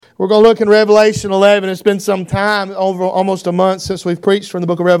We're going to look in Revelation 11. It's been some time, over almost a month since we've preached from the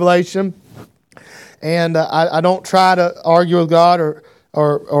book of Revelation. And I don't try to argue with God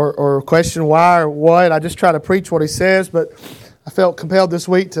or question why or what. I just try to preach what He says. But I felt compelled this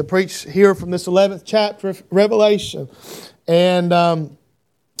week to preach here from this 11th chapter of Revelation. And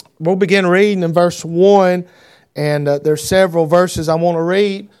we'll begin reading in verse 1. And there's several verses I want to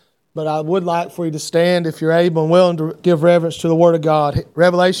read. But I would like for you to stand if you're able and willing to give reverence to the Word of God.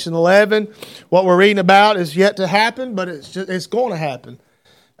 Revelation 11, what we're reading about is yet to happen, but it's going to happen.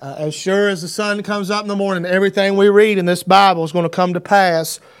 As sure as the sun comes up in the morning, everything we read in this Bible is going to come to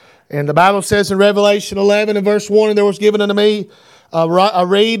pass. And the Bible says in Revelation 11 and verse 1, there was given unto me a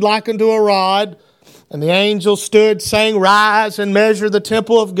reed like unto a rod, and the angel stood, saying, Rise and measure the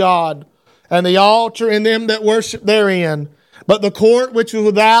temple of God, and the altar and them that worship therein. But the court which is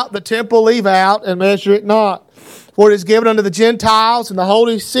without the temple leave out, and measure it not. For it is given unto the Gentiles in the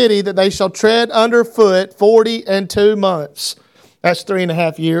holy city that they shall tread under foot 42 months. That's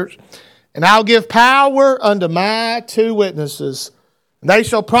 3.5 years. And I'll give power unto my 2 witnesses. And they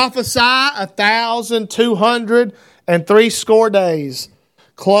shall prophesy 1,260 days,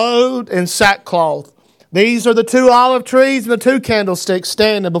 clothed in sackcloth. These are the 2 olive trees and the 2 candlesticks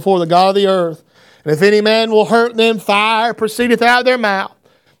standing before the God of the earth. And if any man will hurt them, fire proceedeth out of their mouth,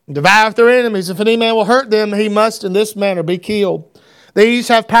 and devoureth their enemies. If any man will hurt them, he must in this manner be killed. These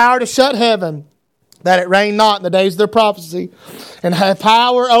have power to shut heaven, that it rain not in the days of their prophecy, and have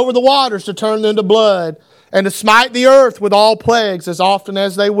power over the waters to turn them to blood, and to smite the earth with all plagues as often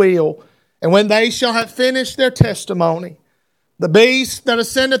as they will. And when they shall have finished their testimony, the beast that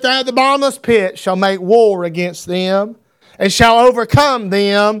ascendeth out of the bottomless pit shall make war against them, and shall overcome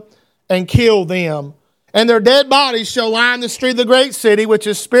them, and kill them. And their dead bodies shall lie in the street of the great city, which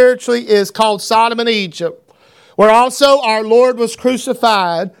is spiritually is called Sodom and Egypt, where also our Lord was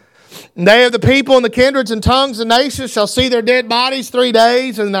crucified. And they of the people and the kindreds and tongues and nations shall see their dead bodies 3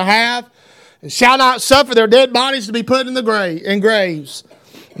 days and a half, and shall not suffer their dead bodies to be put in graves.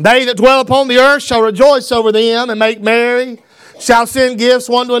 And they that dwell upon the earth shall rejoice over them and make merry, shall send gifts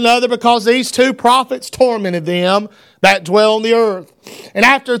one to another, because these 2 prophets tormented them that dwell on the earth. And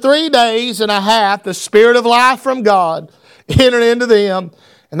after 3 days and a half, the Spirit of life from God entered into them.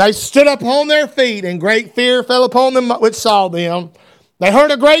 And they stood up on their feet, and great fear fell upon them which saw them. They heard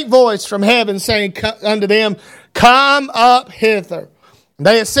a great voice from heaven saying unto them, Come up hither. And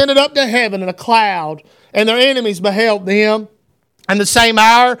they ascended up to heaven in a cloud, and their enemies beheld them. And the same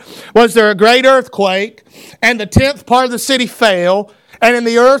hour was there a great earthquake, and the 10th part of the city fell. And in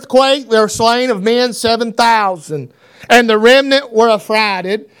the earthquake there were slain of men 7,000. And the remnant were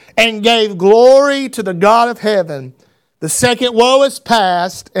affrighted, and gave glory to the God of heaven. The second woe is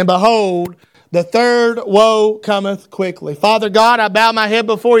past, and behold, the third woe cometh quickly. Father God, I bow my head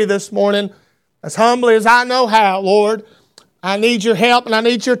before you this morning, as humbly as I know how, Lord. I need your help and I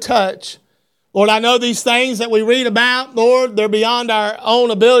need your touch. Lord, I know these things that we read about, Lord, they're beyond our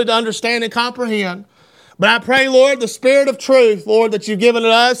own ability to understand and comprehend. But I pray, Lord, the Spirit of truth, Lord, that you've given to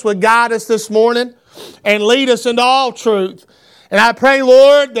us would guide us this morning and lead us into all truth. And I pray,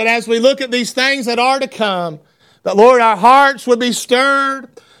 Lord, that as we look at these things that are to come, that, Lord, our hearts would be stirred,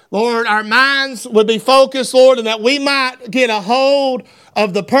 Lord, our minds would be focused, Lord, and that we might get a hold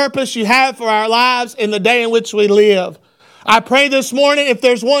of the purpose you have for our lives in the day in which we live. I pray this morning, if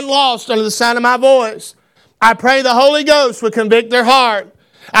there's one lost under the sound of my voice, I pray the Holy Ghost would convict their heart.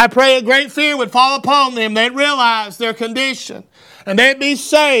 I pray a great fear would fall upon them. They'd realize their condition, and they'd be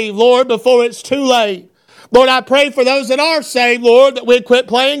saved, Lord, before it's too late. Lord, I pray for those that are saved, Lord, that we'd quit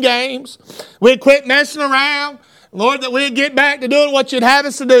playing games. We'd quit messing around. Lord, that we'd get back to doing what you'd have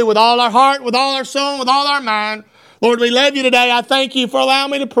us to do with all our heart, with all our soul, with all our mind. Lord, we love you today. I thank you for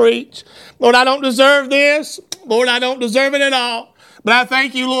allowing me to preach. Lord, I don't deserve this. Lord, I don't deserve it at all. But I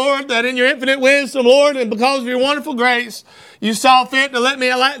thank you, Lord, that in your infinite wisdom, Lord, and because of your wonderful grace, you saw fit to let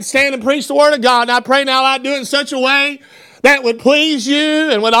me stand and preach the Word of God. And I pray now I'd do it in such a way that would please you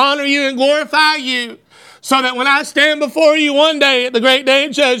and would honor you and glorify you, so that when I stand before you one day at the great day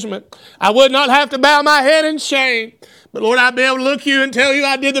of judgment, I would not have to bow my head in shame. But Lord, I'd be able to look you and tell you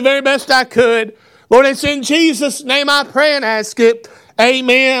I did the very best I could. Lord, it's in Jesus' name I pray and ask it.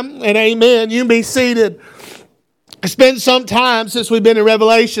 Amen and amen. You can be seated. It's been some time since we've been in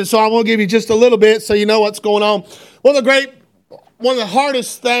Revelation, so I want to give you just a little bit so you know what's going on. One of the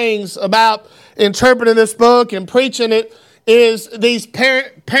hardest things about interpreting this book and preaching it is these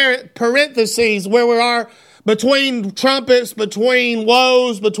parentheses where we are between trumpets, between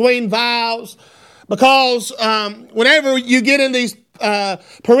woes, between vows. Because whenever you get in these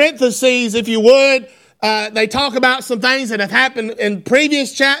parentheses, if you would, They talk about some things that have happened in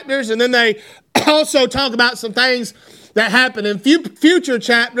previous chapters, and then they also talk about some things that happen in future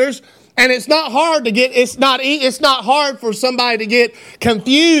chapters. And it's not hard to get. It's not hard for somebody to get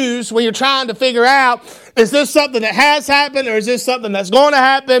confused when you're trying to figure out, is this something that has happened or is this something that's going to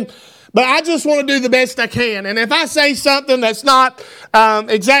happen? But I just want to do the best I can. And if I say something that's not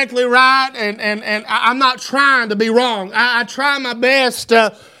exactly right, and I'm not trying to be wrong, I try my best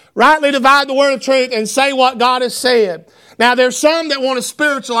to rightly divide the word of truth and say what God has said. Now, there's some that want to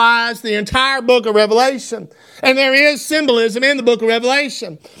spiritualize the entire book of Revelation. And there is symbolism in the book of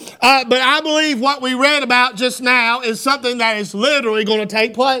Revelation. But I believe what we read about just now is something that is literally going to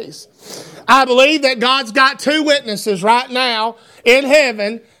take place. I believe that God's got two witnesses right now in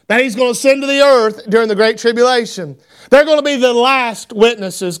heaven that He's going to send to the earth during the Great Tribulation. They're going to be the last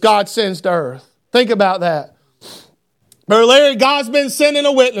witnesses God sends to earth. Think about that. Brother Larry, God's been sending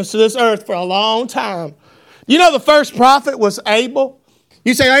a witness to this earth for a long time. You know the first prophet was Abel?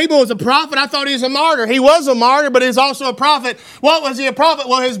 You say Abel was a prophet? I thought he was a martyr. He was a martyr, but he's also a prophet. What was he a prophet?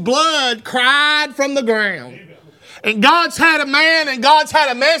 Well, his blood cried from the ground. And God's had a man and God's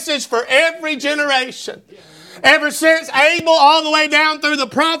had a message for every generation. Ever since Abel, all the way down through the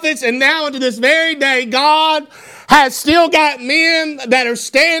prophets, and now into this very day, God has still got men that are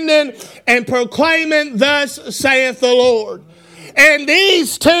standing and proclaiming, "Thus saith the Lord." And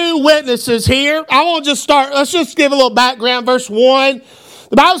these two witnesses here, I want to just start, let's just give a little background. Verse 1,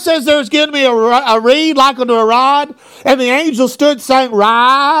 the Bible says there's going to be a reed like unto a rod, and the angel stood saying,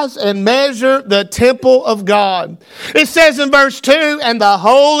 "Rise and measure the temple of God." It says in verse 2, "And the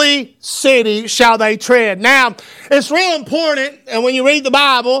holy city shall they tread." Now, it's real important, and when you read the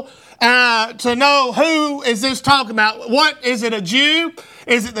Bible, to know who is this talking about. What, is it a Jew?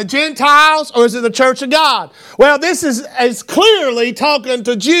 Is it the Gentiles, or is it the church of God? Well, this is clearly talking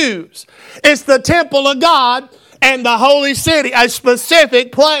to Jews. It's the temple of God and the holy city, a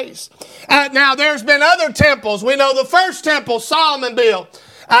specific place. Now, there's been other temples. We know the first temple Solomon built.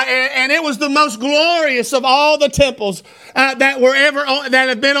 And it was the most glorious of all the temples that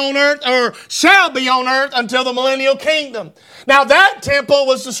have been on earth or shall be on earth until the millennial kingdom. Now that temple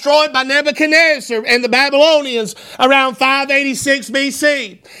was destroyed by Nebuchadnezzar and the Babylonians around 586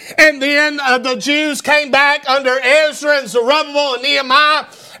 BC. And then the Jews came back under Ezra and Zerubbabel and Nehemiah,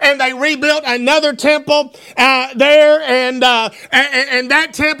 and they rebuilt another temple there. And that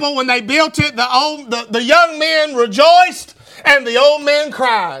temple, when they built it, the young men rejoiced and the old men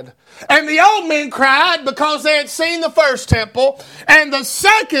cried. And the old men cried because they had seen the first temple, and the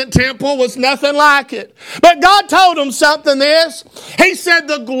second temple was nothing like it. But God told them something this. He said,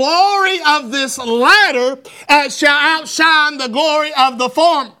 "The glory of this latter shall outshine the glory of the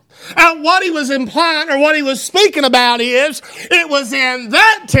former." And what he was implying, or what he was speaking about, is it was in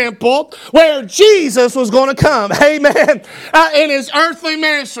that temple where Jesus was going to come. Amen. In his earthly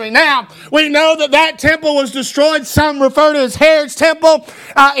ministry. Now, we know that temple was destroyed. Some refer to as Herod's temple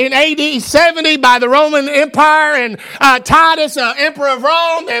in AD 70 by the Roman Empire and Titus, emperor of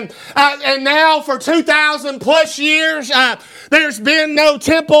Rome. And now for 2,000 plus years, there's been no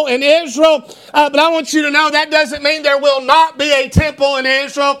temple in Israel. But I want you to know that doesn't mean there will not be a temple in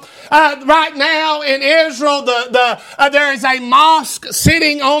Israel. Right now in Israel, there is a mosque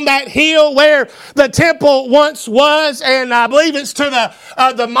sitting on that hill where the temple once was, and I believe it's to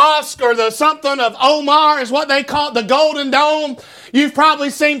the mosque or the something of Omar is what they call it, the Golden Dome. You've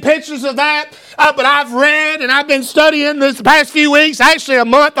probably seen pictures of that, but I've read and I've been studying this past few weeks, actually a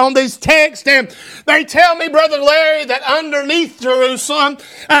month on these texts, and they tell me, Brother Larry, that underneath Jerusalem,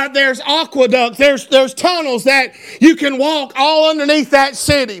 there's aqueducts, there's tunnels that you can walk all underneath that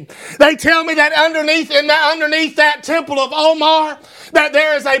city. They tell me that underneath that temple of Omar, that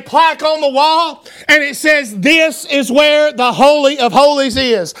there is a plaque on the wall, and it says, "This is where the Holy of Holies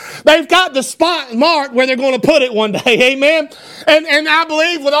is." They've got the spot marked where they're going to put it one day, amen? And I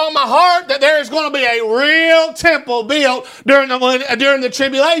believe with all my heart that there is going to be a real temple built during the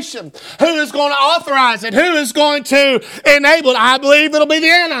tribulation. Who is going to authorize it? Who is going to enable it? I believe it'll be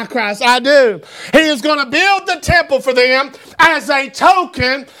the Antichrist. I do. He is going to build the temple for them as a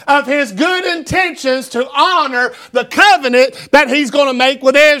token of his good intentions to honor the covenant that he's going to make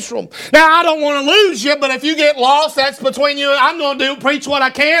with Israel. Now, I don't want to lose you, but if you get lost, that's between you. I'm going to preach what I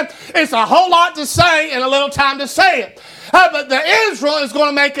can. It's a whole lot to say and a little time to say it. But the Israel is going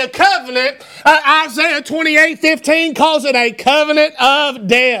to make a covenant. Isaiah 28:15 calls it a covenant of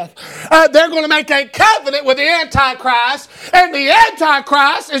death. They're going to make a covenant with the Antichrist, and the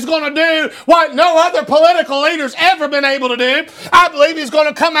Antichrist is going to do what no other political leader's ever been able to do. I believe he's going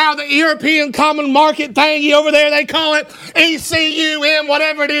to come out of the European Common Market thingy over there. They call it ECUM,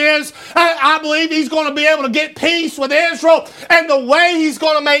 whatever it is. I believe he's going to be able to get peace with Israel, and the way he's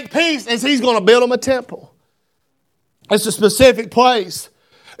going to make peace is he's going to build them a temple. It's a specific place.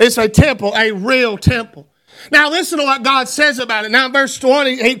 It's a temple, a real temple. Now listen to what God says about it. Now in verse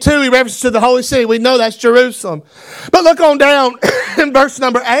 22, he references to the holy city. We know that's Jerusalem. But look on down in verse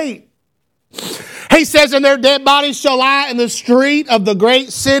number 8. He says, and their dead bodies shall lie in the street of the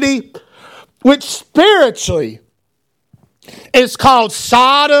great city, which spiritually is called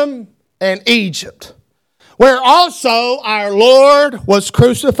Sodom and Egypt, where also our Lord was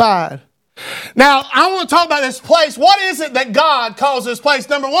crucified. Now, I want to talk about this place. What is it that God calls this place?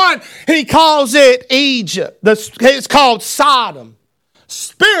 Number one, he calls it Egypt. It's called Sodom.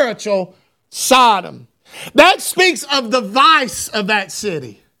 Spiritual Sodom. That speaks of the vice of that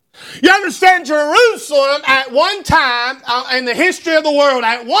city. You understand, Jerusalem at one time, in the history of the world,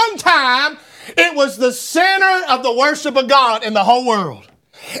 at one time, it was the center of the worship of God in the whole world.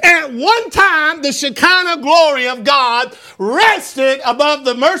 At one time, the Shekinah glory of God rested above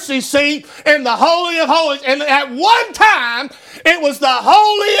the mercy seat in the Holy of Holies. And at one time, it was the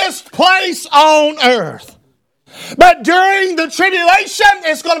holiest place on earth. But during the tribulation,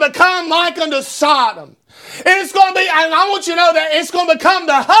 it's going to become like unto Sodom. It's going to be, and I want you to know that it's going to become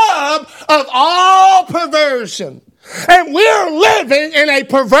the hub of all perversion. And we're living in a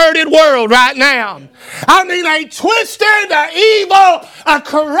perverted world right now. I mean, a twisted, a evil, a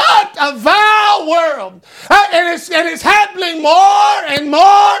corrupt, a vile world. And it's happening more and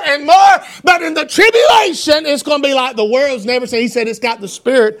more and more. But in the tribulation, it's going to be like the world's never seen. He said it's got the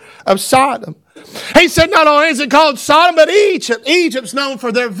spirit of Sodom. He said not only is it called Sodom, but Egypt. Egypt's known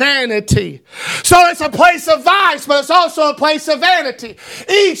for their vanity. So it's a place of vice, but it's also a place of vanity.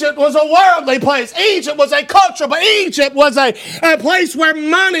 Egypt was a worldly place. Egypt was a culture, but Egypt was a place where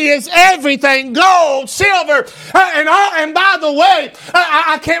money is everything. Gold, silver, and by the way,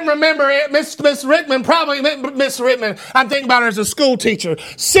 I can't remember it. Miss Rickman, probably Miss Rickman. I'm thinking about her as a school teacher.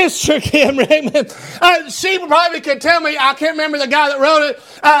 Sister Kim Rickman. She probably could tell me. I can't remember the guy that wrote it.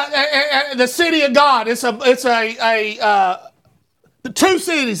 The City of God. It's two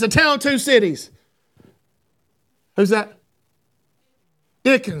cities, the town of two cities. Who's that?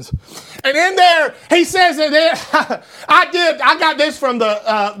 Dickens. And in there, he says that I got this from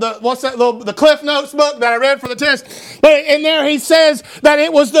the Cliff Notes book that I read for the test. But in there he says that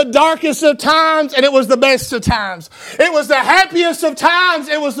it was the darkest of times and it was the best of times. It was the happiest of times.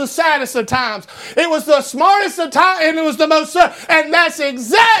 It was the saddest of times. It was the smartest of times and it was the most, and that's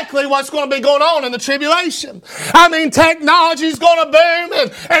exactly what's going to be going on in the tribulation. I mean, technology's going to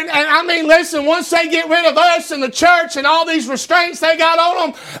boom and I mean, listen, once they get rid of us and the church and all these restraints they got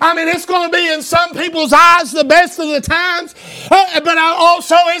on them, I mean, it's going to be in some people's eyes the best of the times, but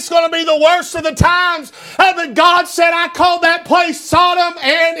also it's going to be the worst of the times. But God said, I call that place Sodom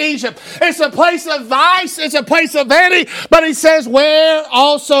and Egypt. It's a place of vice. It's a place of vanity. But he says, where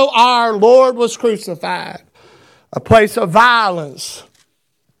also our Lord was crucified. A place of violence.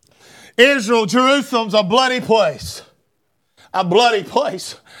 Israel, Jerusalem's a bloody place. A bloody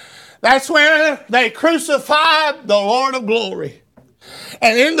place. That's where they crucified the Lord of glory.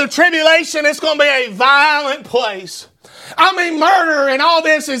 And in the tribulation, it's going to be a violent place. I mean, murder and all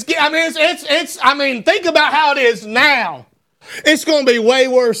this is, I mean, think about how it is now. It's going to be way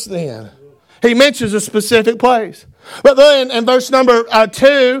worse then. He mentions a specific place. But then in verse number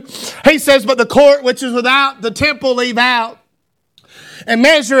 2, he says, but the court which is without the temple leave out, and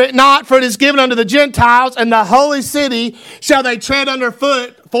measure it not, for it is given unto the Gentiles, and the holy city shall they tread under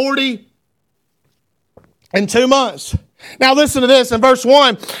foot 40 and 2 months. Now listen to this. In verse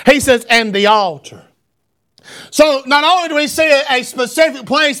 1, he says, and the altar. So not only do we see a specific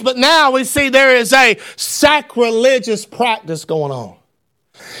place, but now we see there is a sacrilegious practice going on.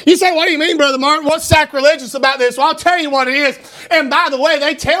 You say, what do you mean, Brother Martin? What's sacrilegious about this? Well, I'll tell you what it is. And by the way,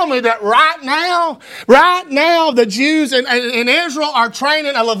 they tell me that right now, the Jews in Israel are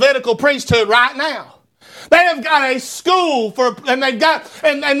training a Levitical priesthood right now. They have got a school and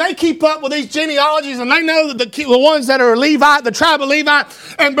they keep up with these genealogies, and they know that the ones that are Levite, the tribe of Levite,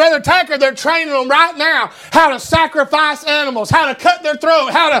 and Brother Tacker, they're training them right now how to sacrifice animals, how to cut their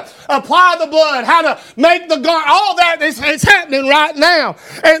throat, how to apply the blood, how to make the garment. All that is happening right now.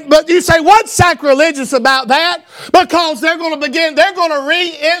 But you say, what's sacrilegious about that? Because they're going to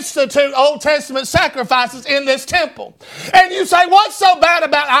reinstitute Old Testament sacrifices in this temple. And you say, what's so bad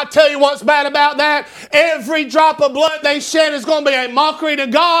about it? I'll tell you what's bad about that. Every drop of blood they shed is going to be a mockery to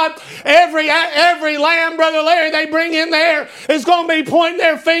God. Every lamb, Brother Larry, they bring in there is going to be pointing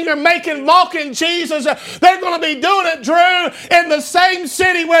their finger, mocking Jesus. They're going to be doing it, Drew, in the same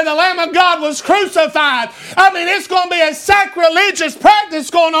city where the Lamb of God was crucified. I mean, it's going to be a sacrilegious practice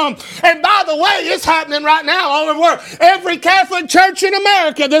going on. And by the way, it's happening right now all over the world. Every Catholic church in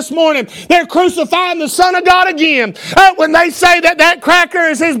America this morning, they're crucifying the Son of God again. When they say that cracker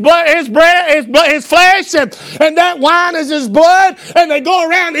is his blood, his bread, his flesh, and that wine is his blood, and they go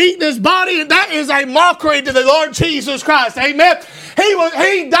around eating his body, and that is a mockery to the Lord Jesus Christ. Amen.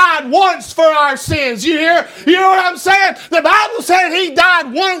 He died once for our sins. You hear what I'm saying? The Bible said he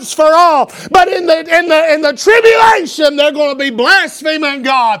died once for all. But in the tribulation, they're going to be blaspheming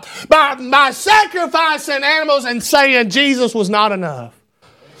God by sacrificing animals and saying Jesus was not enough.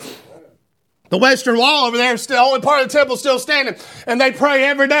 The Western Wall over there is still, only part of the temple still standing, and they pray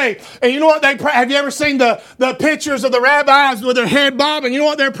every day. And you know what they pray? Have you ever seen the pictures of the rabbis with their head bobbing? You know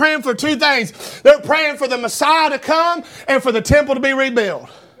what they're praying for? Two things. They're praying for the Messiah to come and for the temple to be rebuilt.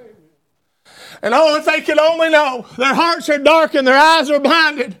 And oh, if they could only know, their hearts are darkened, their eyes are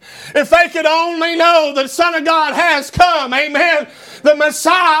blinded. If they could only know the Son of God has come, amen. The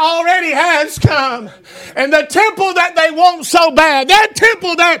Messiah already has come. And the temple that they want so bad, that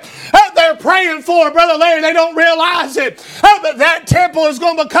temple that they're praying for, Brother Larry, they don't realize it. But that temple is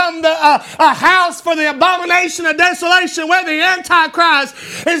going to become a house for the abomination of desolation, where the Antichrist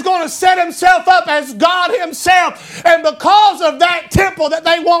is going to set himself up as God himself. And because of that temple that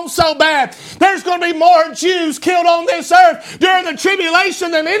they want so bad, there's going to be more Jews killed on this earth during the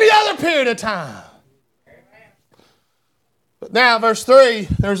tribulation than any other period of time. But now, verse 3,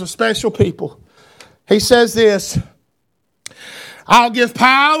 there's a special people. He says this, I'll give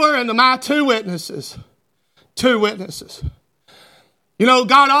power unto my two witnesses. Two witnesses. You know,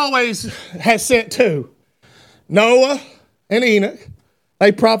 God always has sent two. Noah and Enoch.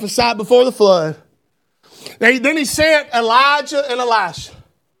 They prophesied before the flood. Then he sent Elijah and Elisha.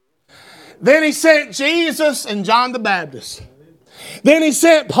 Then he sent Jesus and John the Baptist. Then he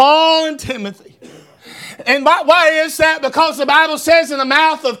sent Paul and Timothy. And why is that? Because the Bible says in the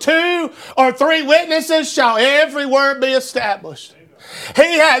mouth of 2 or 3 witnesses shall every word be established.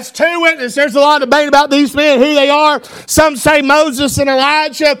 He has 2 witnesses. There's a lot of debate about these men, who they are. Some say Moses and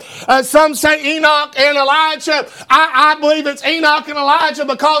Elijah. Some say Enoch and Elijah. I believe it's Enoch and Elijah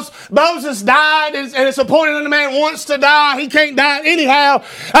because Moses died and it's appointed that a man wants to die. He can't die anyhow.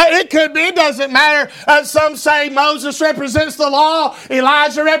 It could be. It doesn't matter. Some say Moses represents the law.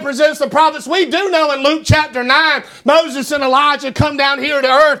 Elijah represents the prophets. We do know in Luke chapter 9, Moses and Elijah come down here to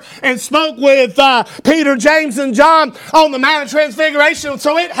earth and spoke with Peter, James, and John on the Mount of Transfiguration.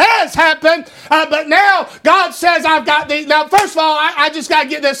 So it has happened, but now God says, I've got these. Now, first of all, I just got to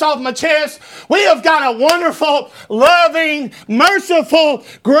get this off my chest. We have got a wonderful, loving, merciful,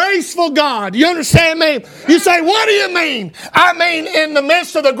 graceful God. You understand me? You say, what do you mean? I mean, in the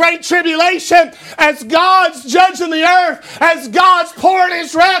midst of the great tribulation, as God's judging the earth, as God's pouring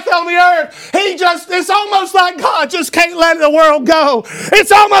his wrath on the earth, it's almost like God just can't let the world go.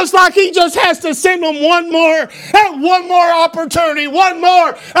 It's almost like he just has to send them one more opportunity, one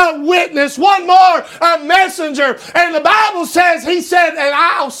more witness, one more messenger. And the Bible says, he said, and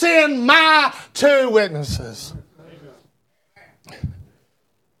I'll send my 2 witnesses.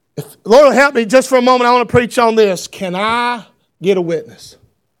 If the Lord will help me just for a moment, I want to preach on this. Can I get a witness?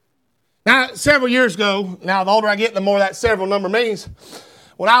 Now, several years ago, now the older I get, the more that several number means.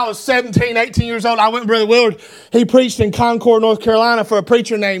 When I was 17, 18 years old, I went with Brother Willard. He preached in Concord, North Carolina for a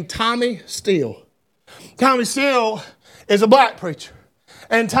preacher named Tommy Steele. Tommy Steele is a black preacher.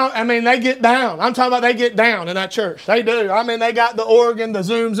 And they get down. I'm talking about they get down in that church. They do. I mean, they got the organ, the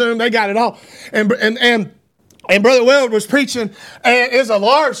zoom, they got it all. And Brother Willard was preaching, and it's a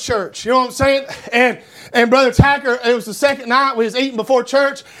large church. You know what I'm saying? And Brother Tacker, it was the second night we was eating before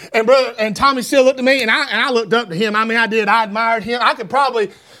church, and Tommy Steele looked at me, and I looked up to him. I mean, I did. I admired him. I could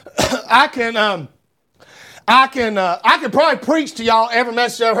probably preach to y'all every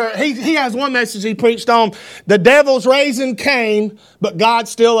message I've heard. He has one message he preached on: the devil's raising Cain, but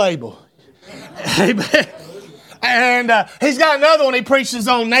God's still able. Amen. And he's got another one he preaches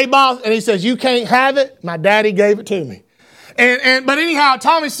on Naboth, and he says, you can't have it. My daddy gave it to me. But anyhow,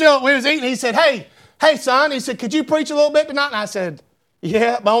 Tommy still, we was eating, he said, hey, son, he said, could you preach a little bit tonight? And I said,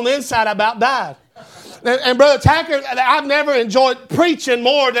 yeah, but on the inside I about died. And Brother Tacker, I've never enjoyed preaching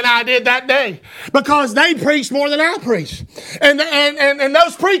more than I did that day because they preached more than I preached. And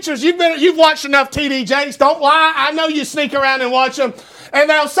those preachers, you've watched enough TDJs. Don't lie. I know you sneak around and watch them. And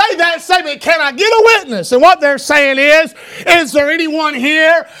they'll say that statement, can I get a witness? And what they're saying is there anyone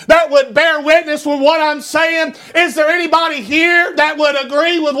here that would bear witness with what I'm saying? Is there anybody here that would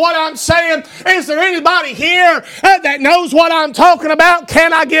agree with what I'm saying? Is there anybody here that knows what I'm talking about?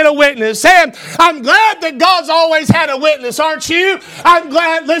 Can I get a witness? And I'm glad that God's always had a witness, aren't you? I'm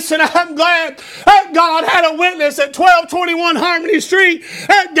glad that God had a witness at 1221 Harmony Street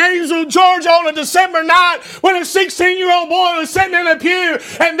at Gainesville, Georgia on a December night when a 16-year-old boy was sitting in a pew.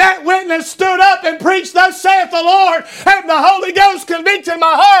 And that witness stood up and preached, thus saith the Lord, and the Holy Ghost convicted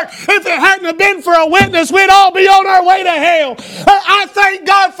my heart. If it hadn't have been for a witness, we'd all be on our way to hell. I thank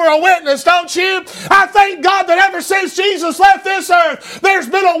God for a witness, don't you? I thank God that ever since Jesus left this earth, there's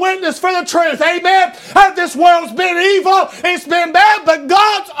been a witness for the truth. Amen? This world's been evil, it's been bad, but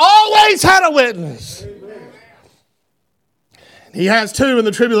God's always had a witness. He has two in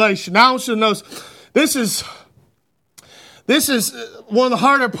the tribulation. Now I want you to notice, this is one of the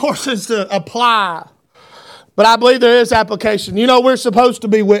harder portions to apply. But I believe there is application. You know, we're supposed to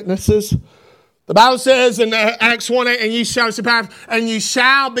be witnesses. The Bible says in Acts 1:8, and you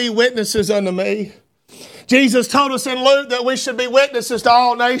shall be witnesses unto me. Jesus told us in Luke that we should be witnesses to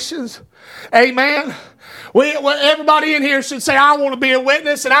all nations. Amen. Everybody in here should say, I want to be a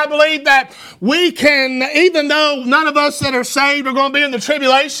witness. And I believe that we can, even though none of us that are saved are going to be in the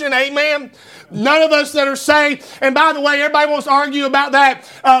tribulation, amen, none of us that are saved. And by the way, everybody wants to argue about that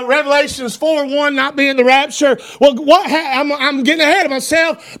Revelations 4:1 not being the rapture. Well, I'm getting ahead of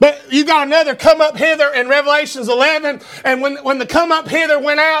myself, but you got another come up hither in Revelations 11. And when the come up hither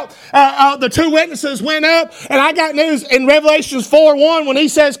went out, the two witnesses went up. And I got news in Revelations 4:1 when he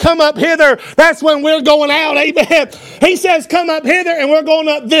says come up hither, that's when we're going out. Amen. He says come up hither and we're going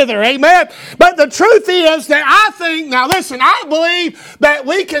up thither. Amen. But the truth is that I think, now listen, I believe that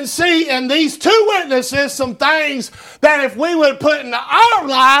we can see in these two witnesses some things that if we would put into our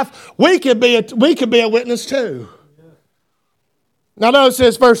life, we could be a witness too. Now notice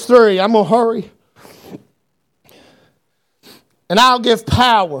this, verse 3. I'm going to hurry. And I'll give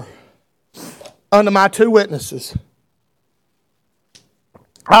power unto my two witnesses.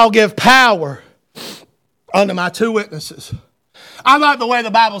 I'll give power unto my two witnesses. I like the way the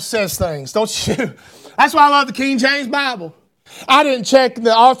Bible says things, don't you? That's why I love the King James Bible. I didn't check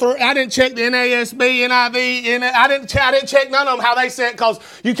the author. I didn't check the NASB, NIV. I didn't check none of them how they said it because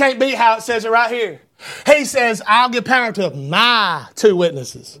you can't beat how it says it right here. He says, I'll give power to my two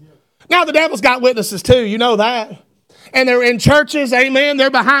witnesses. Now the devil's got witnesses too. You know that. And they're in churches. Amen. They're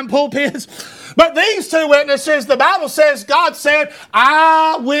behind pulpits. But these two witnesses, the Bible says, God said,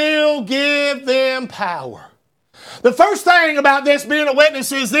 I will give them power. The first thing about this being a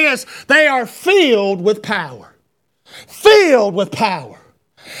witness is this. They are filled with power. Filled with power.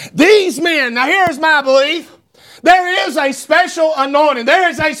 These men, now here's my belief. There is a special anointing. There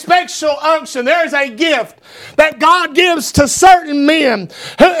is a special unction. There is a gift that God gives to certain men.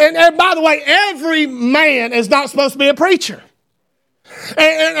 And by the way, every man is not supposed to be a preacher.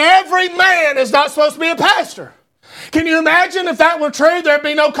 And every man is not supposed to be a pastor. Can you imagine if that were true, there'd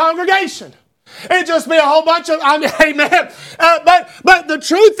be no congregation? It'd just be a whole bunch of, amen. But the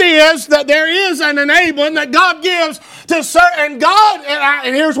truth is that there is an enabling that God gives to certain, God,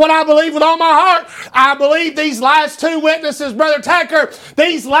 and here's what I believe with all my heart. I believe these last two witnesses, Brother Tacker,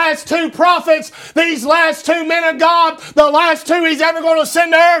 these last two prophets, these last two men of God, the last two he's ever going to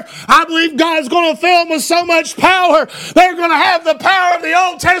send to earth, I believe God's going to fill them with so much power. They're going to have the power of the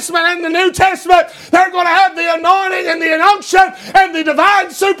Old Testament and the New Testament. They're going to have the anointing and the unction and the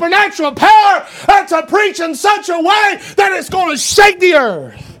divine supernatural power to preach in such a way that it's going to shake the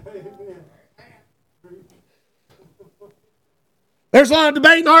earth. There's a lot of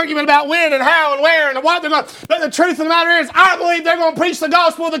debate and argument about when and how and where and what they're going to. But the truth of the matter is, I believe they're going to preach the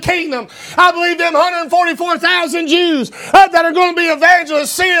gospel of the kingdom. I believe them 144,000 Jews that are going to be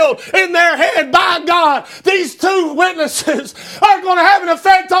evangelists sealed in their head by God. These two witnesses are going to have an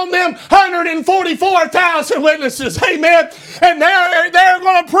effect on them 144,000 witnesses. Amen. And they're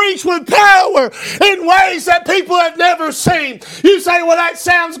going to preach with power in ways that people have never seen. You say, well, that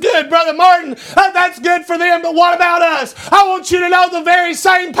sounds good, Brother Martin. That's good for them, but what about us? I want you to know know the very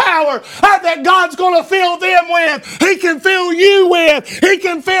same power that God's going to fill them with, He can fill you with, He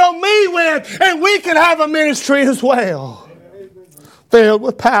can fill me with, and we can have a ministry as well. Filled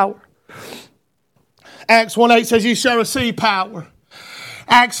with power. Acts 1:8 says, you shall receive power.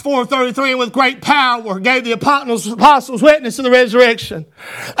 Acts 4:33, and with great power gave the apostles witness to the resurrection.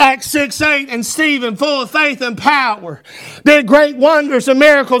 Acts 6:8, and Stephen, full of faith and power, did great wonders and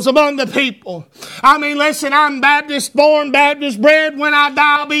miracles among the people. I mean, listen, I'm Baptist born, Baptist bred. When I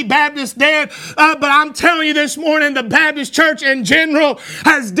die, I'll be Baptist dead. But I'm telling you this morning, the Baptist church in general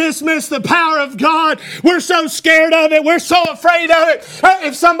has dismissed the power of God. We're so scared of it. We're so afraid of it.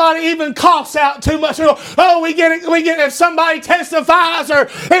 If somebody even coughs out too much, we get it. If somebody testifies, or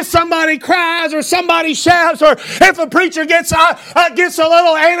if somebody cries, or somebody shouts, or if a preacher gets a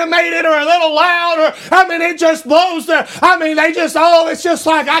little animated or a little loud, or it just blows it's just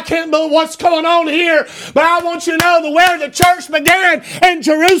like, I can't believe what's going on here. But I want you to know where the church began in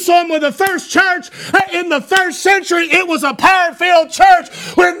Jerusalem with the first church in the first century. It was a power-filled church.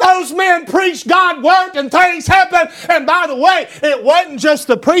 When those men preached, God worked and things happened. And by the way, it wasn't just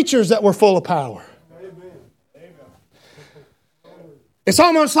the preachers that were full of power. It's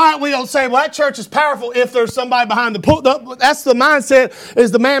almost like we'll say, well, that church is powerful if there's somebody behind the pulpit. That's the mindset,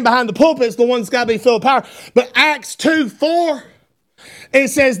 is the man behind the pulpit is the one that's got to be filled with power. But Acts 2:4, it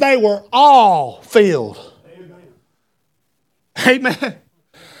says they were all filled. Amen.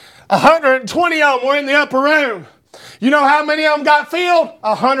 120 of them were in the upper room. You know how many of them got filled?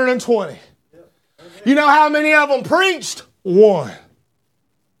 120. You know how many of them preached? 1.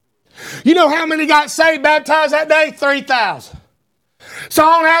 You know how many got saved, baptized that day? 3,000. So I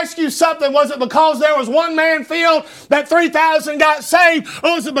want to ask you something. Was it because there was one man filled that 3,000 got saved?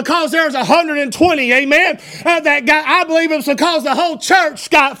 Or was it because there was 120, amen, that got? I believe it was because the whole church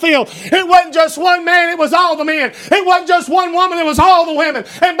got filled. It wasn't just one man, it was all the men. It wasn't just one woman, it was all the women.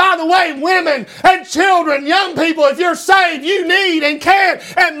 And by the way, women and children, young people, if you're saved, you need and can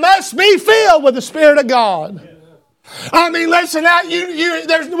and must be filled with the Spirit of God. Listen,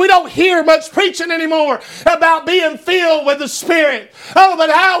 we don't hear much preaching anymore about being filled with the Spirit. Oh, but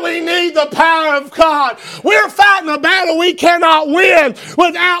how we need the power of God. We're fighting a battle we cannot win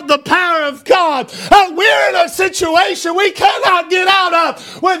without the power of God. We're in a situation we cannot get out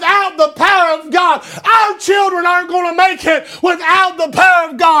of without the power of God. Our children aren't going to make it without the power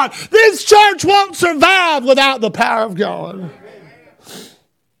of God. This church won't survive without the power of God.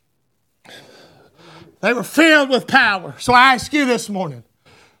 They were filled with power. So I ask you this morning,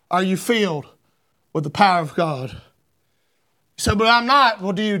 are you filled with the power of God? You say, but I'm not.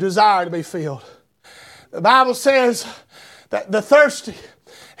 Well, do you desire to be filled? The Bible says that the thirsty,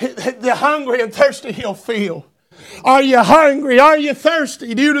 the hungry and thirsty He'll fill. Are you hungry? Are you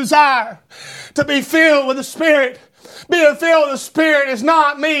thirsty? Do you desire to be filled with the Spirit? Being filled with the Spirit is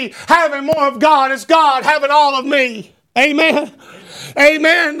not me having more of God. It's God having all of me. Amen.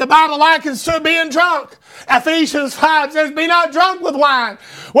 Amen. The Bible likens to being drunk. Ephesians 5 says, be not drunk with wine,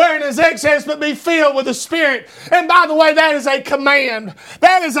 wherein is excess, but be filled with the Spirit. And by the way, that is a command.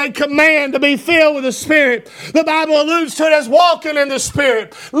 That is a command to be filled with the Spirit. The Bible alludes to it as walking in the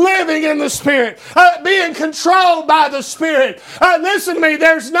Spirit, living in the Spirit, being controlled by the Spirit. Listen to me,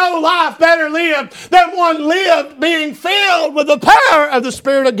 there's no life better lived than one lived being filled with the power of the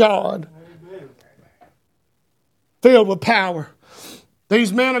Spirit of God. Amen. Filled with power.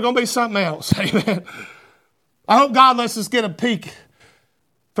 These men are going to be something else. Amen. I hope God lets us get a peek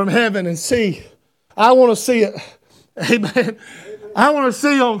from heaven and see. I want to see it. Amen. I want to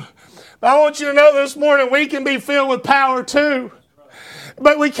see them. I want you to know this morning we can be filled with power too.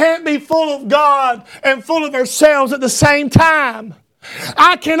 But we can't be full of God and full of ourselves at the same time.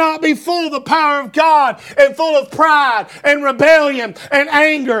 I cannot be full of the power of God and full of pride and rebellion and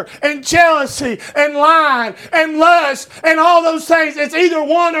anger and jealousy and lying and lust and all those things. It's either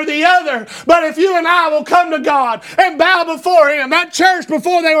one or the other. But if you and I will come to God and bow before Him, that church,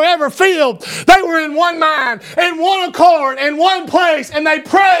 before they were ever filled, they were in one mind, in one accord, in one place, and they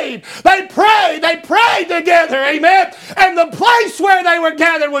prayed. They prayed together, amen. And the place where they were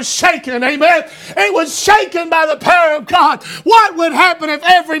gathered was shaken, amen. It was shaken by the power of God. What would happen if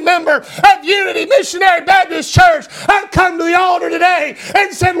every member of Unity Missionary Baptist Church had come to the altar today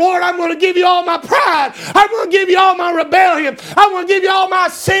and said, Lord, I'm going to give you all my pride. I'm going to give you all my rebellion. I'm going to give you all my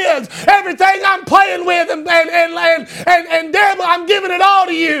sins. Everything I'm playing with and devil, I'm giving it all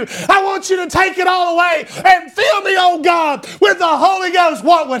to you. I want you to take it all away and fill me, oh God, with the Holy Ghost.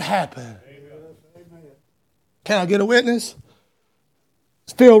 What would happen? Amen. Can I get a witness?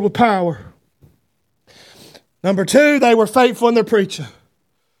 It's filled with power. Number 2, they were faithful in their preaching.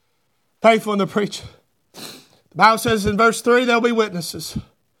 Faithful in their preaching. The Bible says in verse 3, there'll be witnesses.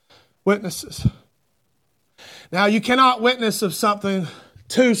 Witnesses. Now, you cannot witness of something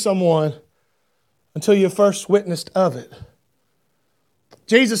to someone until you first witnessed of it.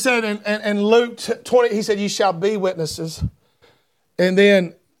 Jesus said in Luke 20, he said, you shall be witnesses. And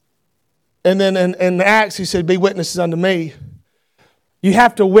then in Acts, he said, be witnesses unto me. You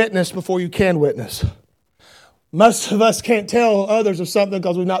have to witness before you can witness. Most of us can't tell others of something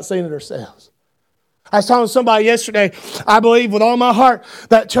because we've not seen it ourselves. I was telling somebody yesterday, I believe with all my heart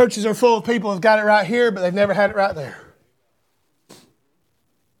that churches are full of people who've got it right here, but they've never had it right there.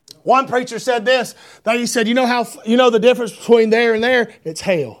 One preacher said this, that he said, you know the difference between there and there? It's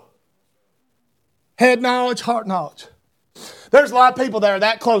hell. Head knowledge, heart knowledge. There's a lot of people that are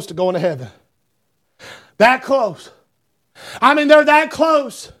that close to going to heaven. That close. I mean, they're that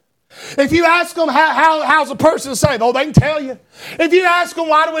close. If you ask them how's a person saved, they can tell you. If you ask them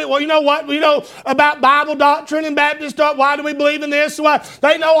you know what, about Bible doctrine and Baptist doctrine, why do we believe in this?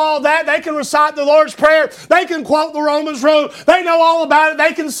 They know all that. They can recite the Lord's Prayer. They can quote the Romans Road. They know all about it.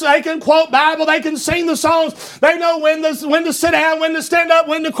 They can quote Bible. They can sing the songs. They know when to sit down, when to stand up,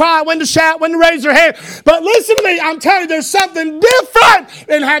 when to cry, when to shout, when to raise their hand. But listen to me, I'm telling you, there's something different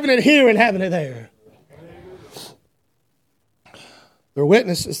in having it here and having it there. They're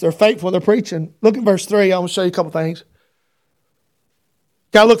witnesses. They're faithful. They're preaching. Look at verse 3. I want to show you a couple things.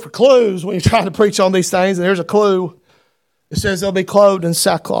 Got to look for clues when you're trying to preach on these things. And there's a clue. It says they'll be clothed in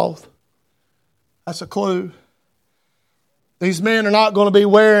sackcloth. That's a clue. These men are not going to be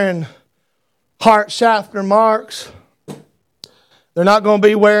wearing Hart Schaffner marks. They're not going to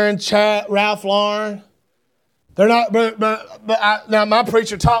be wearing Ralph Lauren. They're not, now my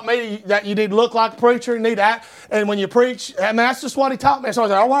preacher taught me that you need to look like a preacher, you need to act, and when you preach, I mean, that's just what he taught me. So I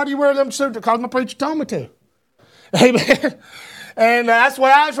was like, why do you wear them suits? Because my preacher told me to. Amen. And that's the way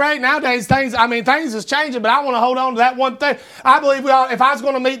I was raised. Nowadays, things is changing, but I want to hold on to that one thing. I believe if I was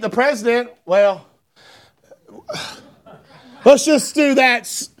going to meet the president, well, let's just do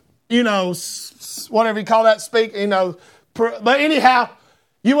that, whatever you call that, speak, but anyhow,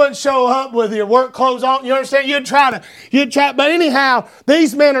 you wouldn't show up with your work clothes on. You understand? You'd try. But anyhow,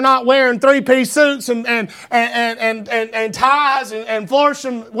 these men are not wearing 3-piece suits and ties and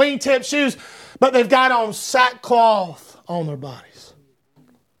flourishing wingtip shoes, but they've got on sackcloth on their bodies.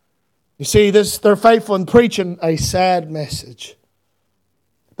 You see, they're faithful in preaching a sad message.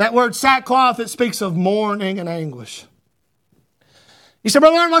 That word sackcloth, it speaks of mourning and anguish. You say,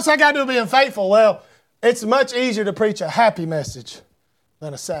 Brother Leonard, what's that got to do with being faithful? Well, it's much easier to preach a happy message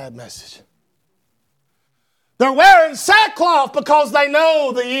than a sad message. They're wearing sackcloth because they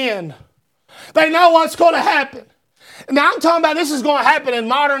know the end. They know what's going to happen. Now I'm talking about this is going to happen in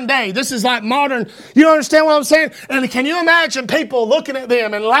modern day. This is like modern, you understand what I'm saying? And can you imagine people looking at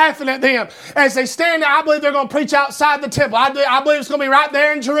them and laughing at them as they stand there? I believe they're going to preach outside the temple. I believe it's going to be right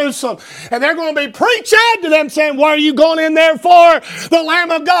there in Jerusalem. And they're going to be preaching to them saying, what are you going in there for? The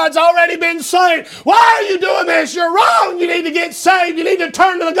Lamb of God's already been slain. Why are you doing this? You're wrong. You need to get saved. You need to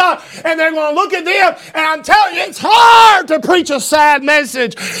turn to the God. And they're going to look at them. And I'm telling you, it's hard to preach a sad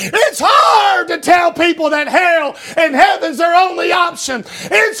message. It's hard to tell people that hell and heaven's their only option.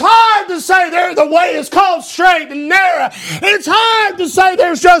 It's hard to say the way is called straight and narrow. It's hard to say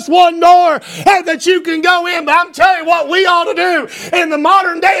there's just one door and that you can go in. But I'm telling you what we ought to do in the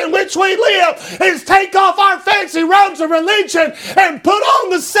modern day in which we live is take off our fancy robes of religion and put on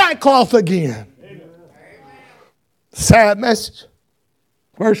the sackcloth again. Amen. Sad message.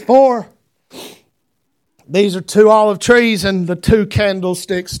 Verse 4. These are 2 olive trees and the 2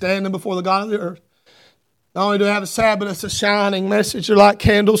 candlesticks standing before the God of the earth. Not only do I have a sad, but it's a shining message. They're like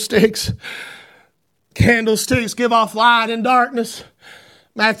candlesticks. Candlesticks give off light in darkness.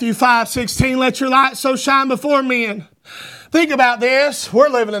 Matthew 5:16, let your light so shine before men. Think about this. We're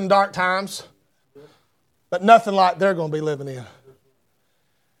living in dark times, but nothing like they're going to be living in.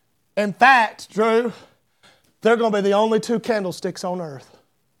 In fact, Drew, they're going to be the only 2 candlesticks on earth.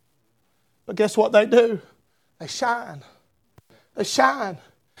 But guess what they do? They shine. They shine.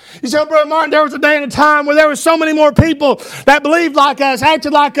 You say, Brother Martin, there was a day and a time where there were so many more people that believed like us,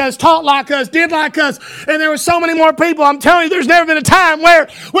 acted like us, taught like us, did like us, and there were so many more people. I'm telling you, there's never been a time where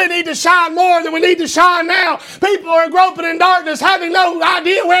we need to shine more than we need to shine now. People are groping in darkness, having no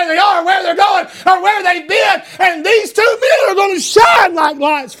idea where they are, where they're going, or where they've been, and these 2 men are going to shine like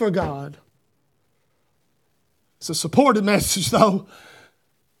lights for God. It's a supported message, though.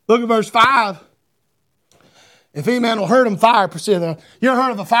 Look at verse 5. If any man will hurt him, fire proceedeth. You ever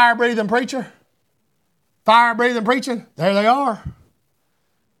heard of a fire-breathing preacher? Fire-breathing preaching? There they are.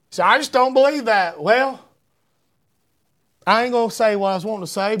 So I just don't believe that. Well, I ain't going to say what I was wanting to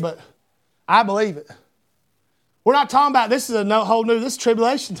say, but I believe it. We're not talking about this is this is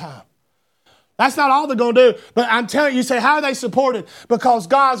tribulation time. That's not all they're going to do. But I'm telling you, say, how are they supported? Because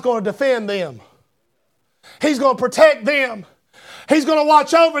God's going to defend them. He's going to protect them. He's going to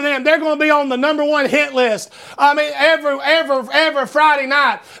watch over them. They're going to be on the #1 hit list. I mean, every Friday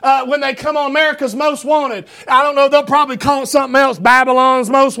night when they come on America's Most Wanted, I don't know, they'll probably call it something else. Babylon's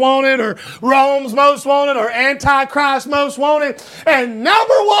Most Wanted or Rome's Most Wanted or Antichrist Most Wanted. And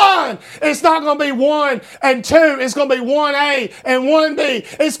 #1, it's not going to be 1 and 2. It's going to be 1A and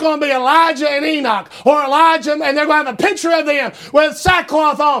 1B. It's going to be Elijah and Enoch or Elijah, and they're going to have a picture of them with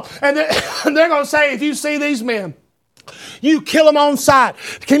sackcloth on. And they're going to say, if you see these men, you kill them on sight.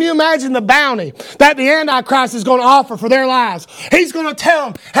 Can you imagine the bounty that the Antichrist is going to offer for their lives? He's going to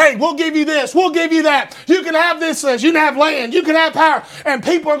tell them, hey, we'll give you this, we'll give you that. You can have this, you can have land, you can have power. And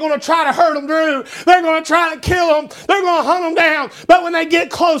people are going to try to hurt them through. They're going to try to kill them. They're going to hunt them down. But when they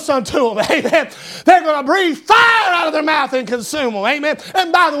get close unto them, amen, they're going to breathe fire out of their mouth and consume them, amen.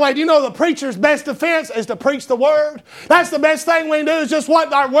 And by the way, do you know the preacher's best defense is to preach the word? That's the best thing we can do is just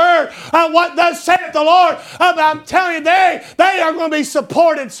what our word, what thus saith the Lord. But I'm telling you, they are going to be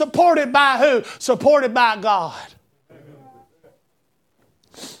supported. Supported by who? Supported by God.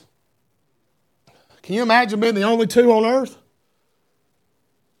 Can you imagine being the only two on earth?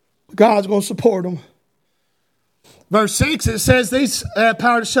 God's going to support them. Verse 6, it says, these have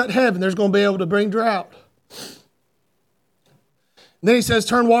power to shut heaven. There's going to be able to bring drought. And then he says,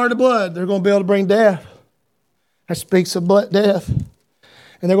 turn water to blood. They're going to be able to bring death. That speaks of death.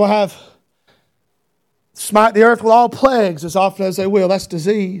 And they're going to have smite the earth with all plagues as often as they will. That's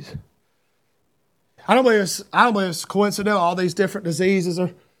disease. I don't believe it's coincidental, all these different diseases.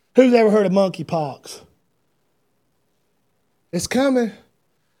 Who's ever heard of monkeypox? It's coming.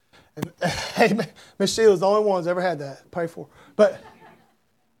 And, hey, Miss Sheila's the only one who's ever had that. Pray for her.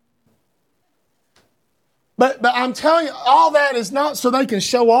 But I'm telling you, all that is not so they can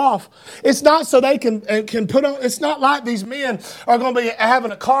show off. It's not so they can put on. It's not like these men are going to be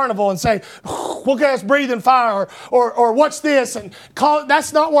having a carnival and say, look at us breathing fire, or what's this? And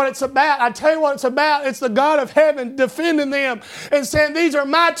that's not what it's about. I tell you what it's about. It's the God of heaven defending them and saying, these are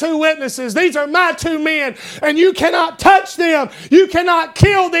my two witnesses. These are my two men. And you cannot touch them. You cannot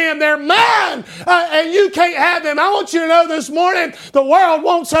kill them. They're mine. And you can't have them. I want you to know this morning, the world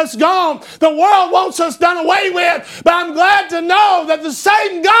wants us gone. The world wants us done away with. But I'm glad to know that the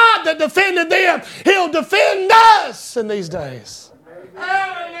same God that defended them, He'll defend us in these days.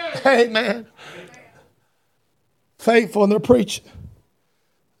 Amen. Faithful in their preaching.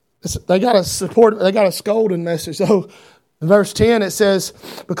 They got a scolding message. So in verse 10 it says,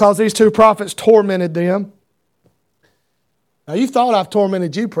 because these two prophets tormented them. Now you thought I've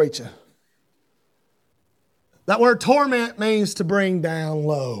tormented you preaching. That word torment means to bring down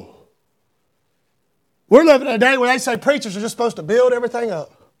low. We're living in a day where they say preachers are just supposed to build everything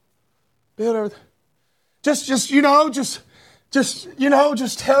up. Build everything. Just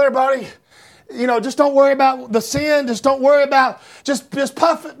tell everybody, just don't worry about the sin. Just don't worry about, just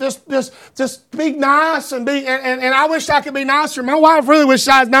puff it. Just be nice and I wish I could be nicer. My wife really wishes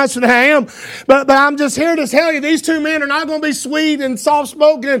I was nicer than I am. But I'm just here to tell you, these two men are not going to be sweet and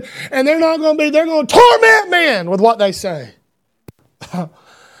soft-spoken, and they're going to torment men with what they say.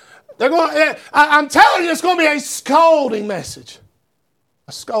 I'm telling you, it's going to be a scolding message.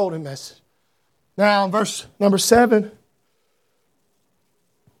 A scolding message. Now, verse number 7.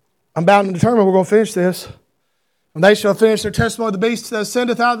 I'm bound and determined we're going to finish this. And they shall finish their testimony of the beast that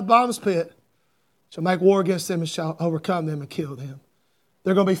ascendeth out of the bottomless pit. Shall make war against them and shall overcome them and kill them.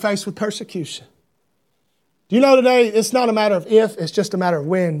 They're going to be faced with persecution. Do you know today, it's not a matter of if, it's just a matter of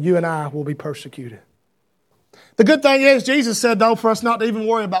when you and I will be persecuted. The good thing is, Jesus said, though, for us not to even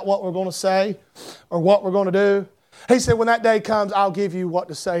worry about what we're going to say or what we're going to do. He said, when that day comes, I'll give you what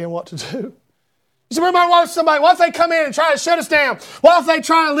to say and what to do. You should remember what if they come in and try to shut us down? What if they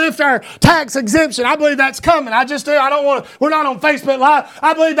try to lift our tax exemption? I believe that's coming. We're not on Facebook Live.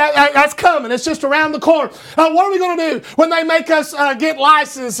 I believe that's coming. It's just around the corner. What are we going to do when they make us get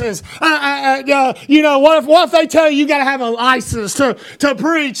licenses? What if they tell you got to have a license to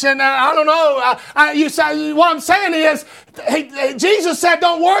preach? And I don't know. What I'm saying is, Jesus said,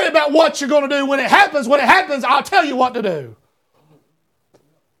 don't worry about what you're going to do. When it happens, I'll tell you what to do.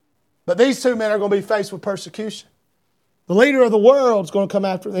 But these two men are going to be faced with persecution. The leader of the world is going to come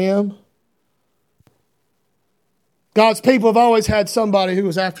after them. God's people have always had somebody who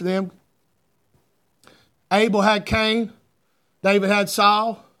was after them. Abel had Cain. David had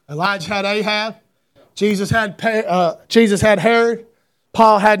Saul. Elijah had Ahab. Jesus had Herod.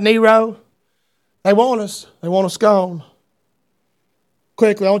 Paul had Nero. They want us. They want us gone. Of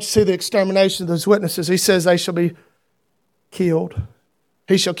quickly, I want you to see the extermination of those witnesses. He says they shall be killed.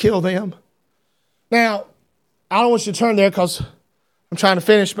 He shall kill them. Now, I don't want you to turn there because I'm trying to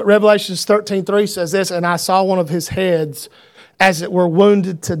finish, but Revelation 13:3 says this, and I saw one of his heads as it were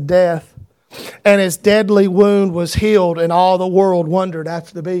wounded to death, and his deadly wound was healed, and all the world wondered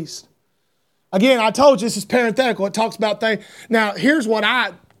after the beast. Again, I told you this is parenthetical. It talks about things. Now, here's what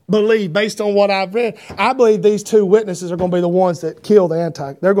I believe based on what I've read. I believe these two witnesses are going to be the ones that kill the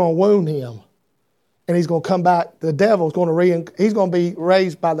Antichrist. They're going to wound him. And he's going to come back. The devil's going to he's going to be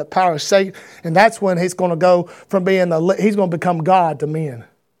raised by the power of Satan. And that's when he's going to go from being he's going to become God to men.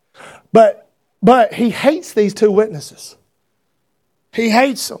 But he hates these two witnesses. He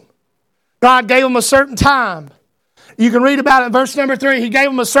hates them. God gave them a certain time. You can read about it in verse number 3. He gave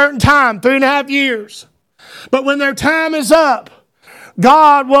them a certain time, 3.5 years. But when their time is up,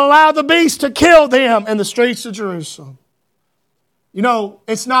 God will allow the beast to kill them in the streets of Jerusalem. You know,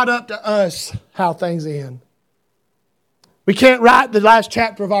 it's not up to us how things end. We can't write the last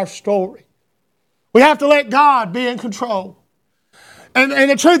chapter of our story. We have to let God be in control. And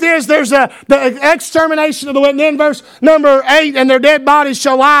the truth is, there's the extermination of the wicked. And then verse number 8, and their dead bodies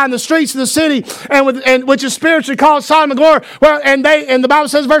shall lie in the streets of the city, and which is spiritually called Sodom and Gomorrah. And the Bible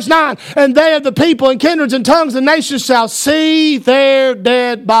says, verse 9, and they of the people and kindreds and tongues and nations shall see their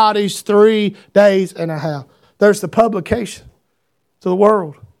dead bodies 3 days and a half. There's the publication to the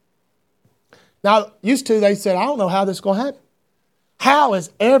world. Now, used to, they said, I don't know how this is going to happen. How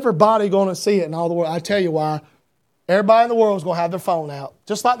is everybody going to see it in all the world? I tell you why. Everybody in the world is going to have their phone out,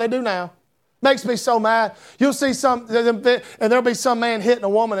 just like they do now. Makes me so mad. You'll see and there'll be some man hitting a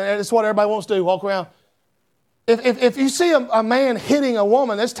woman, and it's what everybody wants to do, walk around. If you see a man hitting a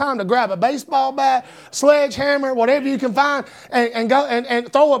woman, it's time to grab a baseball bat, sledgehammer, whatever you can find, and go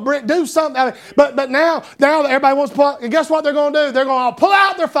and throw a brick, do something. I mean, but now that everybody wants to pull out, and guess what they're going to do? They're going to pull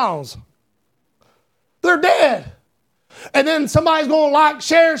out their phones. They're dead. And then somebody's going to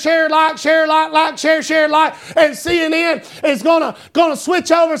share, like, share, like. And CNN is going to switch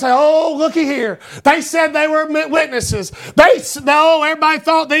over and say, oh, looky here. They said they were witnesses. Everybody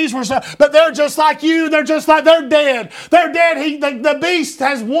thought these were, but they're just like you. They're dead. They're dead. The beast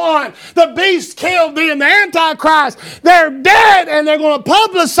has won. The beast killed them, the Antichrist. They're dead, and they're going to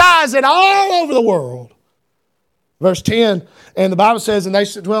publicize it all over the world. Verse 10, and the Bible says, and they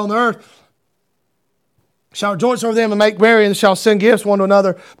shall dwell on the earth, shall rejoice over them and make merry, and shall send gifts one to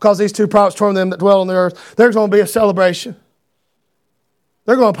another, because these two prophets torment them that dwell on the earth. There's going to be a celebration.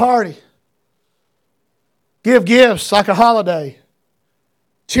 They're going to party. Give gifts like a holiday.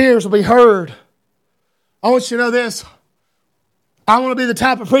 Cheers will be heard. I want you to know this. I want to be the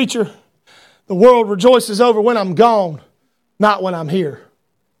type of preacher the world rejoices over when I'm gone, not when I'm here.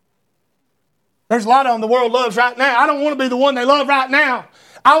 There's a lot of them the world loves right now. I don't want to be the one they love right now.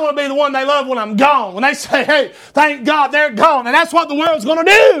 I want to be the one they love when I'm gone. When they say, hey, thank God they're gone. And that's what the world's going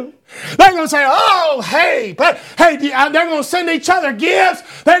to do. They're going to say, oh, hey, they're going to send each other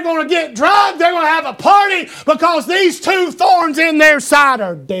gifts. They're going to get drunk. They're going to have a party because these two thorns in their side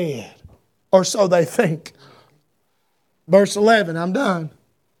are dead. Or so they think. Verse 11, I'm done.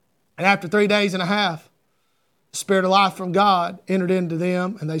 And after 3 days and a half, the Spirit of life from God entered into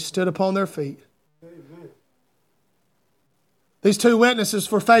them, and they stood upon their feet. These two witnesses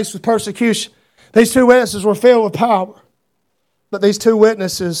were faced with persecution. These two witnesses were filled with power. But these two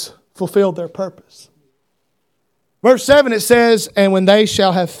witnesses fulfilled their purpose. Verse 7 it says, and when they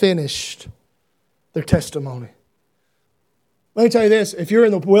shall have finished their testimony. Let me tell you this. If you're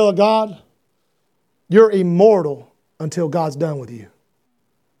in the will of God, you're immortal until God's done with you.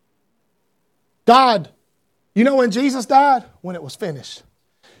 God, you know when Jesus died? When it was finished.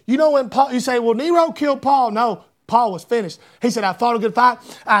 You know when Paul, you say, well, Nero killed Paul. No. Paul was finished. He said, I fought a good fight.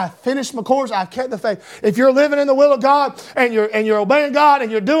 I finished my course. I've kept the faith. If you're living in the will of God and you're obeying God and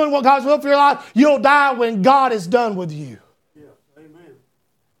you're doing what God's will for your life, you'll die when God is done with you. Yeah. Amen.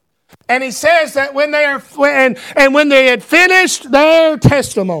 And he says that when they had finished their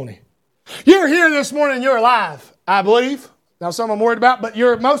testimony. You're here this morning, you're alive, I believe. Now some I'm worried about, but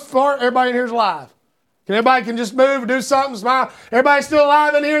you're most part, everybody in here is alive. Everybody can just move or do something, smile. Everybody still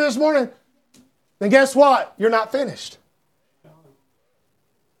alive in here this morning? Then guess what? You're not finished.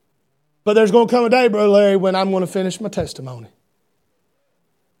 But there's going to come a day, Brother Larry, when I'm going to finish my testimony.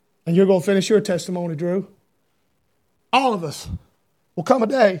 And you're going to finish your testimony, Drew. All of us will come a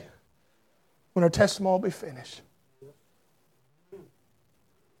day when our testimony will be finished.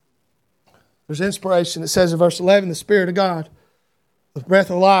 There's inspiration. It says in verse 11, the Spirit of God, the breath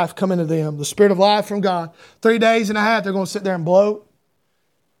of life come into them. The Spirit of life from God. 3 days and a half, they're going to sit there and bloat,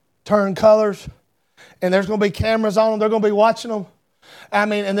 turn colors. And there's going to be cameras on them. They're going to be watching them.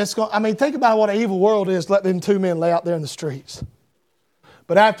 Think about what an evil world is. Let them two men lay out there in the streets.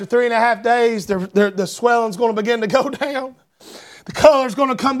 But after 3.5 days, the swelling's going to begin to go down. The color's going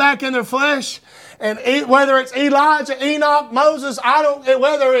to come back in their flesh. And whether it's Elijah, Enoch, Moses,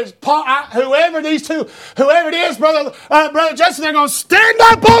 whether it's Paul, whoever it is, brother Justin, they're going to stand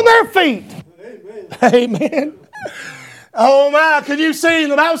up on their feet. Amen. Amen. Oh my, could you see?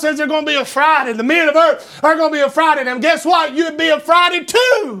 The Bible says they're going to be affrighted. The men of earth are going to be affrighted. And guess what? You'd be affrighted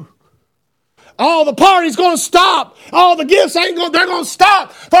too. All the party's going to stop. All the gifts they're going to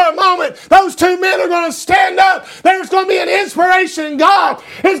stop for a moment. Those two men are going to stand up. There's going to be an inspiration. God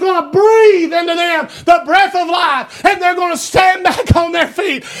is going to breathe into them the breath of life. And they're going to stand back on their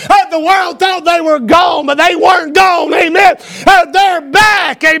feet. The world thought they were gone, but they weren't gone. Amen. They're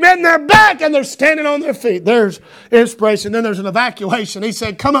back. Amen. They're back and they're standing on their feet. There's inspiration. Then there's an evacuation. He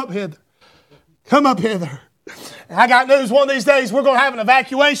said, come up hither. Come up hither. And I got news. One of these days we're going to have an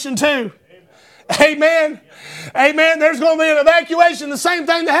evacuation too. Amen. Amen. There's going to be an evacuation. The same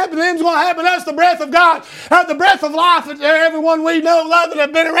thing that happened to them is going to happen to us. The breath of God, the breath of life. Everyone we know, love, that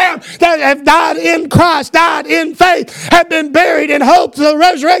have been around, that have died in Christ, died in faith, have been buried in hopes of the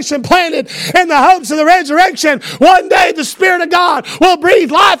resurrection, planted in the hopes of the resurrection. One day the Spirit of God will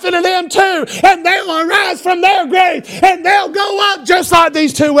breathe life into them too, and they will arise from their grave, and they'll go up just like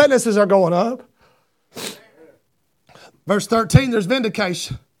these two witnesses are going up. Verse 13, there's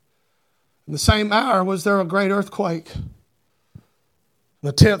vindication. In the same hour was there a great earthquake.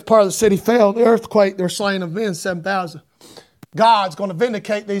 The 10th part of the city fell. The earthquake, they're slain of men, 7,000. God's going to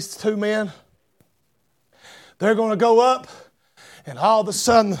vindicate these two men. They're going to go up, and all of a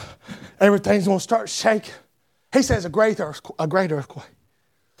sudden, everything's going to start shaking. He says a great earthquake.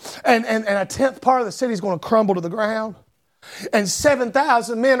 And a 10th part of the city is going to crumble to the ground. And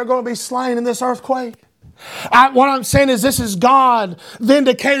 7,000 men are going to be slain in this earthquake. What I'm saying is this is God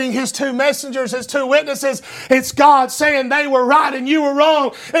vindicating His two messengers, His two witnesses. It's God saying they were right and you were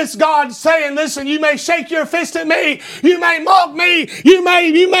wrong. It's God saying, listen, you may shake your fist at me. You may mock me. You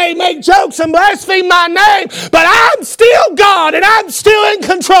may make jokes and blaspheme my name. But I'm still God and I'm still in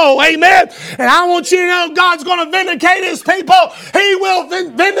control. Amen. And I want you to know God's going to vindicate His people. He will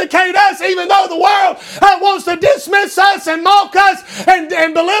vindicate us even though the world wants to dismiss us and mock us and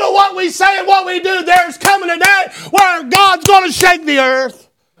belittle what we say and what we do. There's coming a day where God's going to shake the earth.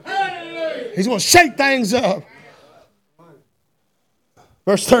 He's going to shake things up.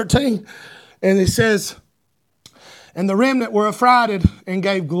 Verse 13, and it says, and the remnant were affrighted and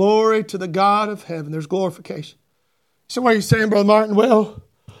gave glory to the God of heaven. There's glorification. So what are you saying, Brother Martin? Well,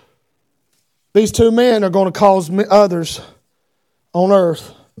 these two men are going to cause others on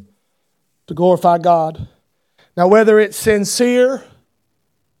earth to glorify God. Now, whether it's sincere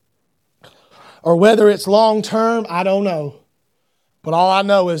or whether it's long term, I don't know. But all I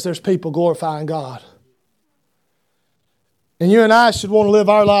know is there's people glorifying God. And you and I should want to live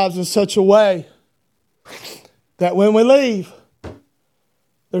our lives in such a way that when we leave,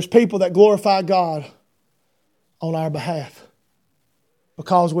 there's people that glorify God on our behalf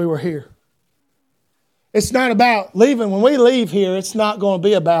because we were here. It's not about leaving. When we leave here, it's not going to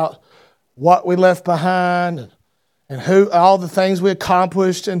be about what we left behind and who all the things we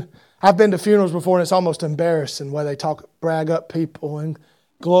accomplished. And I've been to funerals before, and it's almost embarrassing where they brag up people and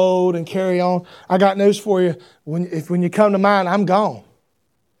gloat and carry on. I got news for you. When you come to mine, I'm gone.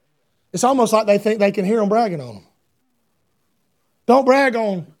 It's almost like they think they can hear them bragging on them. Don't brag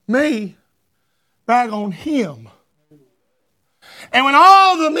on me. Brag on Him. And when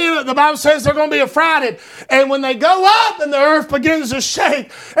all the men, the Bible says they're going to be affrighted. And when they go up and the earth begins to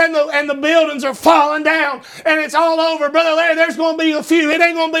shake and the buildings are falling down and it's all over, Brother Larry, there's going to be a few. It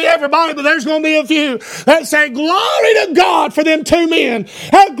ain't going to be everybody, but there's going to be a few that say, glory to God for them two men.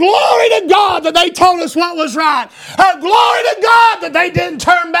 Glory to God that they told us what was right. Glory to God that they didn't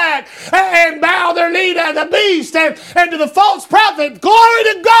turn back and bow their knee to the beast and to the false prophet. Glory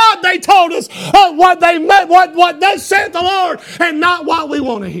to God they told us what they meant, what thus saith the Lord, and not what we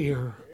want to hear.